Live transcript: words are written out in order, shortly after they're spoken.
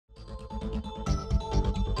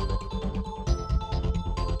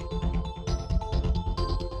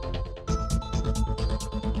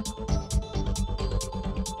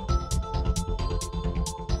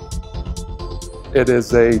It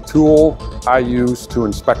is a tool I use to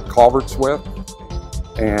inspect culverts with,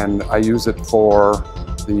 and I use it for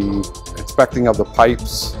the inspecting of the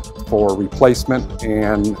pipes for replacement,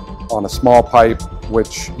 and on a small pipe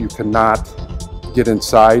which you cannot get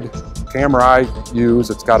inside. The camera I use,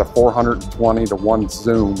 it's got a 420 to 1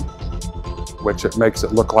 zoom, which it makes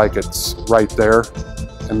it look like it's right there.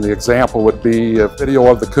 And the example would be a video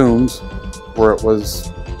of the coons where it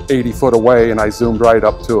was 80 foot away and I zoomed right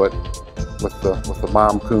up to it with the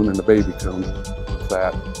mom coon and the baby coon.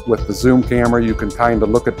 With the zoom camera, you can kind of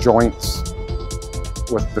look at joints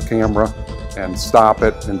with the camera and stop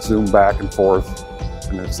it and zoom back and forth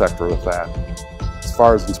and etc. with that. As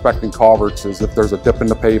far as inspecting culverts, is if there's a dip in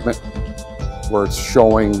the pavement where it's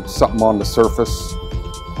showing something on the surface,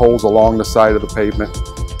 holes along the side of the pavement,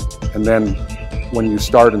 and then when you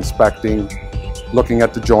start inspecting, looking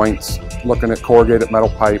at the joints, looking at corrugated metal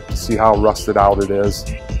pipe to see how rusted out it is.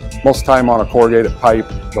 Most time on a corrugated pipe,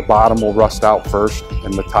 the bottom will rust out first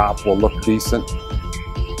and the top will look decent.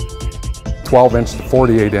 12 inch to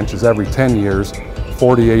 48 inches every 10 years,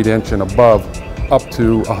 48 inch and above up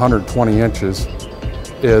to 120 inches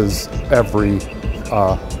is every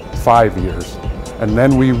 5 years. And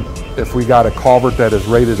then if we got a culvert that is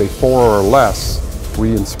rated a 4 or less,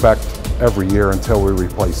 we inspect every year until we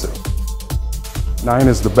replace it. 9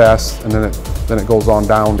 is the best, and then it goes on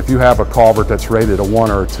down. If you have a culvert that's rated a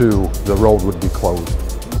 1 or a 2, the road would be closed.